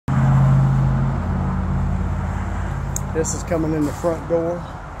This is coming in the front door.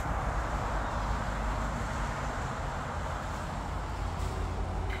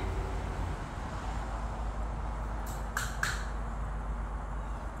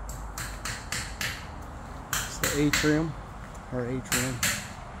 It's the atrium, or atrium.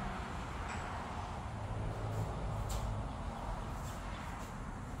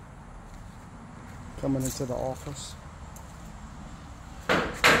 Coming into the office.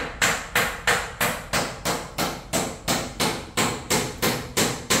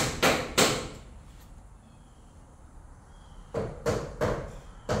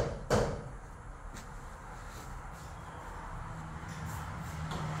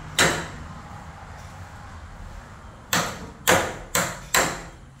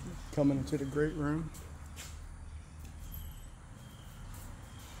 Coming into the great room.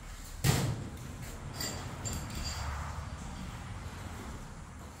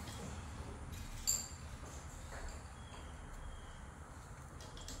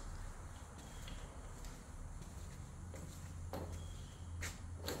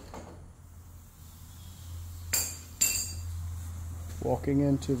 Walking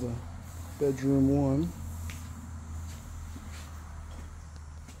into the bedroom one.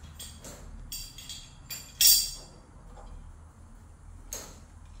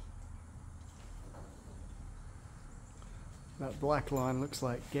 That black line looks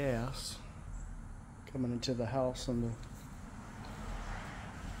like gas coming into the house, and the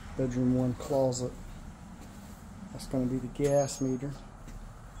bedroom one closet. That's going to be the gas meter.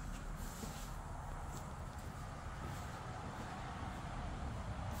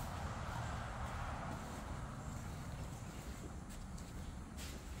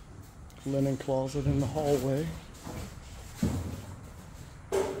 Linen closet in the hallway.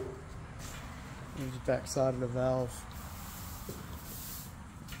 There's the back side of the valve.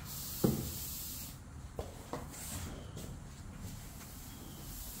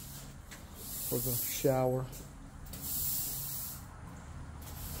 For the shower.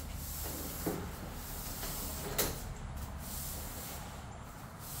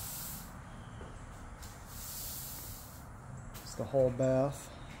 It's the hall bath.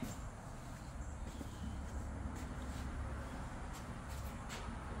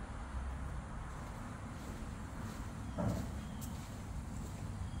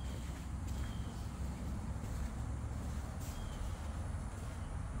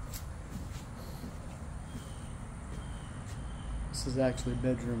 This is actually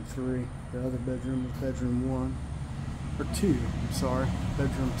bedroom 3. The other bedroom is bedroom 1. Or 2, I'm sorry.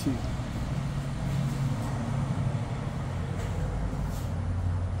 Bedroom 2.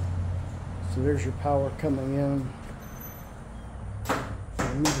 So there's your power coming in.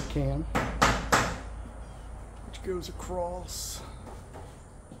 The meter can, which goes across.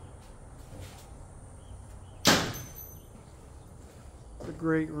 The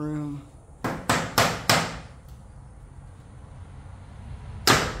great room.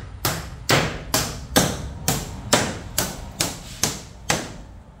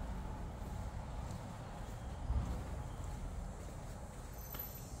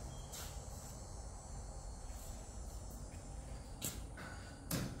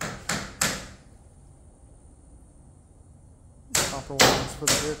 Copper wires for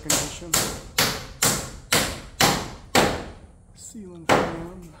the air conditioner. Ceiling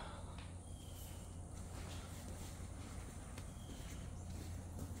fan.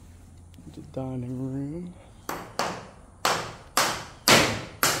 The dining room.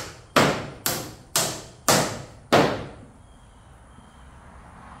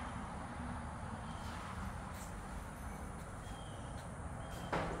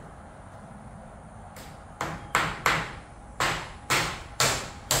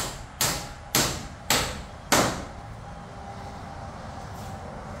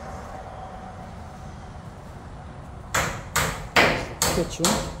 Kitchen.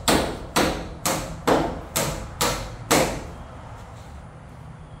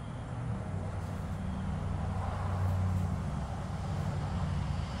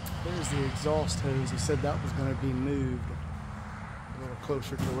 There's the exhaust hose. He said that was going to be moved a little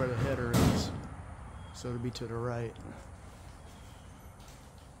closer to where the header is, so it'll be to the right.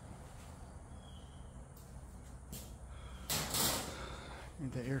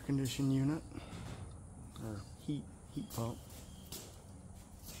 And the air conditioning unit, or heat pump.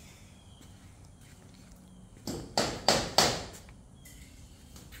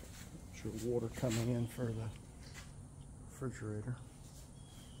 Your water coming in for the refrigerator.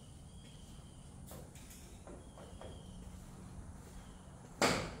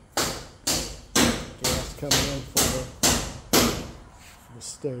 Gas coming in for the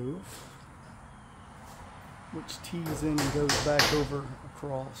stove. which tees in and goes back over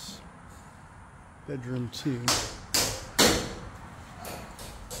across bedroom 2.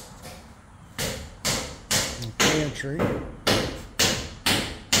 And pantry.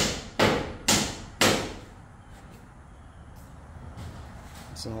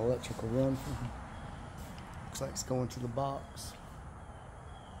 It's an electrical run. Looks like it's going to the box.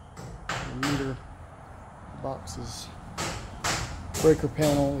 The meter box's breaker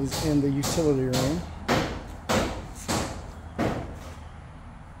panel is in the utility room.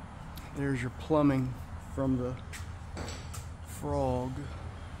 There's your plumbing from the Frog.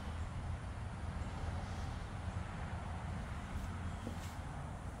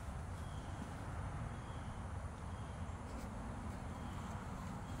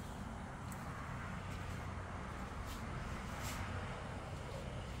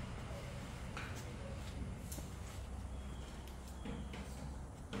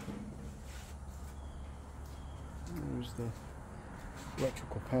 There's the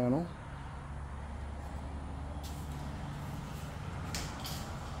electrical panel.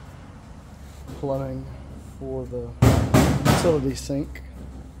 Plumbing for the utility sink.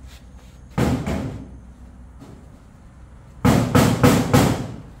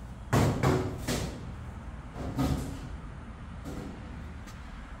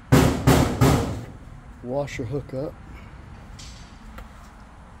 Washer hookup.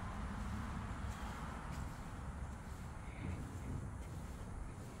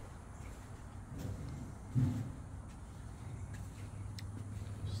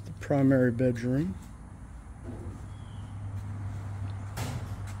 Primary bedroom.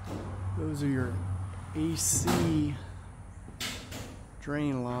 Those are your AC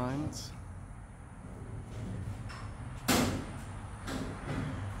drain lines.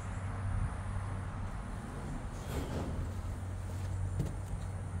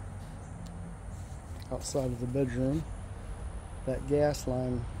 Outside of the bedroom, that gas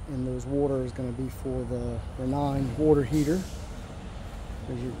line in those water is going to be for the R9 water heater.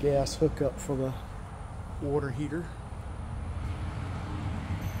 There's your gas hookup for the water heater.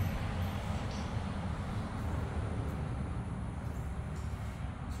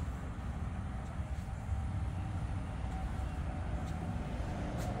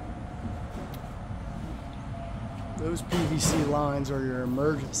 Those PVC lines are your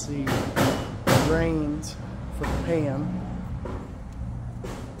emergency drains for the pan.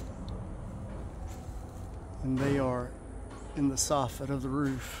 And they are in the soffit of the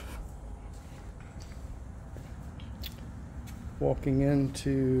roof. Walking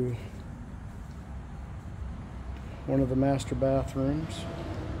into one of the master bathrooms.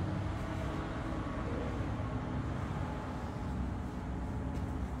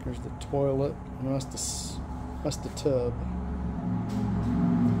 There's the toilet, and that's the tub.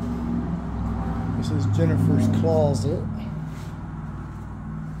 This is Jennifer's closet.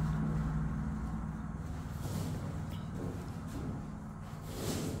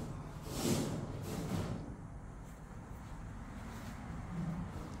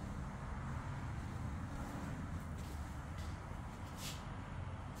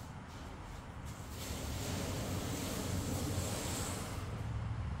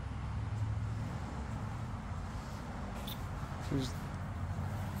 Here's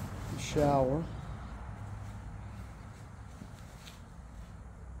the shower.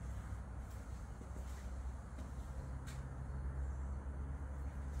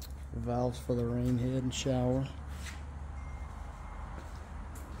 The valves for the rain head and shower.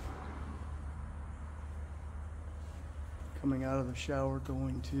 Coming out of the shower,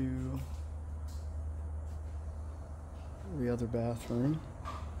 going to the other bathroom,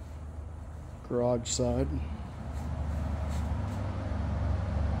 garage side.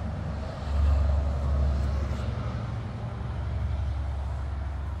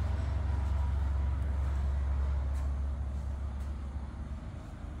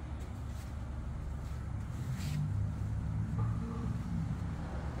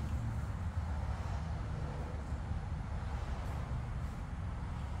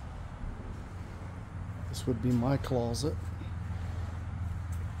 This would be my closet.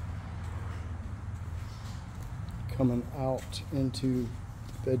 Coming out into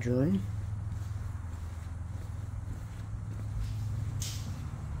the bedroom.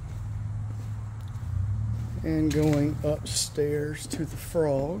 And going upstairs to the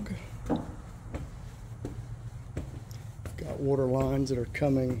Frog. Got water lines that are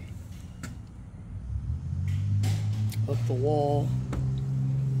coming up the wall.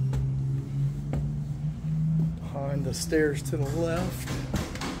 Behind the stairs to the left.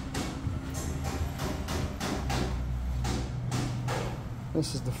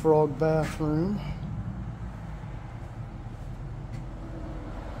 This is the Frog bathroom.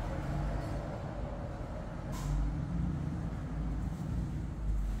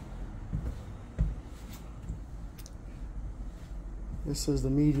 This is the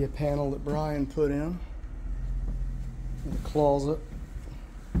media panel that Brian put in the closet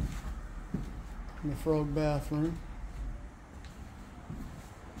in the frog bathroom.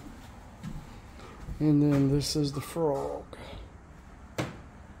 And then this is the frog.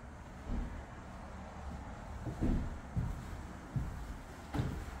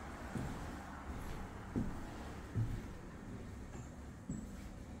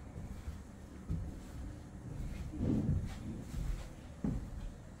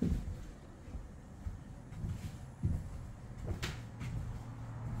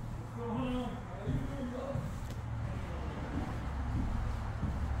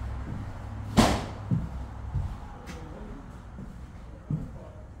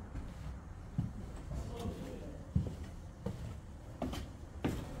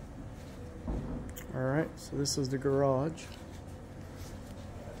 Alright, so this is the garage.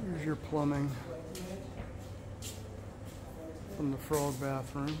 Here's your plumbing from the frog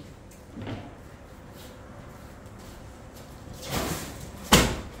bathroom.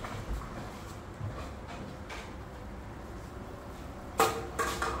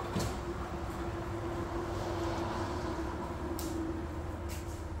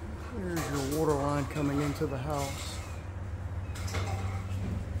 Here's your water line coming into the house.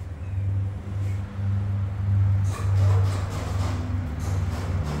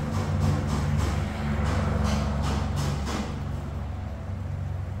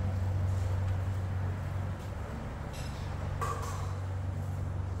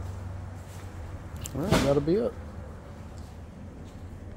 All right, that'll be it.